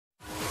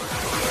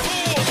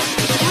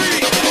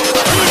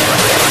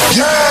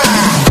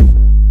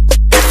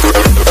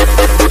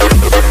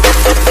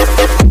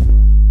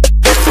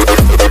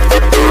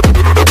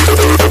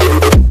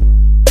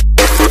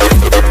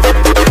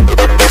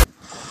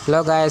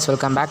Hello guys,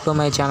 welcome back to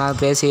my channel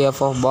Crazy F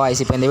of Boys.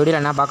 இப்போ இந்த வீடியோல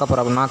என்ன பார்க்க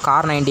போறோம் அப்படினா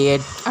KAR90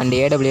 and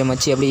AWM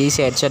வச்சு எப்படி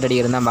ஈஸியா ஹெட்ஷாட்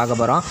அடிக்கிறது தான் பார்க்க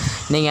போறோம்.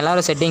 நீங்க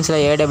எல்லாரும் செட்டிங்ஸ்ல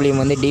AWM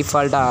வந்து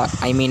டிஃபால்ட்டா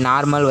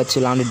நார்மல் வச்சு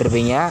விளையாடிட்டு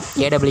இருப்பீங்க.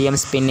 AWM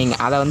ஸ்பின்னிங்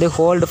அத வந்து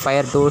ஹோல்ட்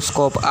ஃபயர் டு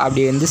ஸ்கோப்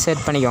அப்படி வந்து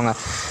செட் பண்ணிக்கோங்க.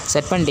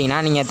 செட் பண்ணிட்டீங்கன்னா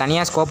நீங்க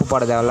தனியா ஸ்கோப்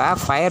போட தேவையில்ல.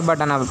 ஃபயர்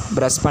பட்டனை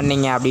பிரஸ்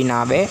பண்ணீங்க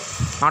அப்படினாவே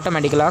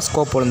ஆட்டோமேட்டிக்கலா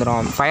ஸ்கோப்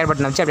விழுந்துரும். ஃபயர்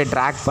பட்டனை வச்சு அப்படியே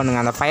ட்ராக் பண்ணுங்க.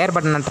 அந்த ஃபயர்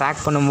பட்டனை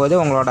ட்ராக் பண்ணும்போது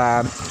உங்களோட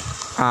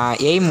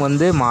எய்ம்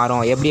வந்து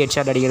மாறும். எப்படி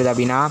ஹெட்ஷாட் அடிக்கிறது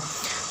அப்படினா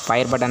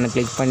ஃபயர் பட்டனை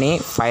கிளிக் பண்ணி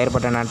ஃபயர்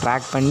பட்டனை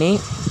ட்ராக் பண்ணி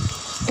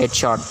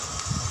ஹெட்ஷாட்.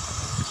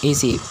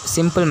 ஈஸி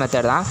சிம்பிள்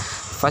மெத்தட் தான்.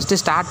 ஃபஸ்ட்டு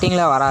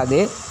ஸ்டார்டிங்கில் வராது,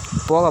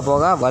 போக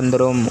போக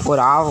வந்துடும்.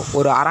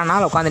 ஒரு அரை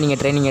நாள் உட்காந்து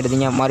நீங்கள் ட்ரைனிங்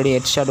எடுத்தீங்க, மறுபடியும்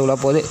ஹெட்ஷாட் உள்ள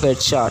போது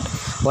ஹெட்ஷாட்.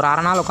 ஒரு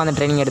அரை நாள் உட்காந்து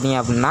ட்ரைனிங் எடுத்தீங்க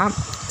அப்படின்னா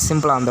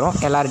சிம்பிளாக வந்துடும்.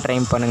 எல்லோரும்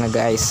ட்ரைன் பண்ணுங்கள்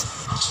கைஸ்.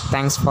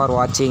 தேங்க்ஸ் ஃபார்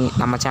வாட்சிங்.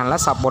 நம்ம சேனலை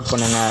சப்போர்ட்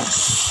பண்ணுங்கள்.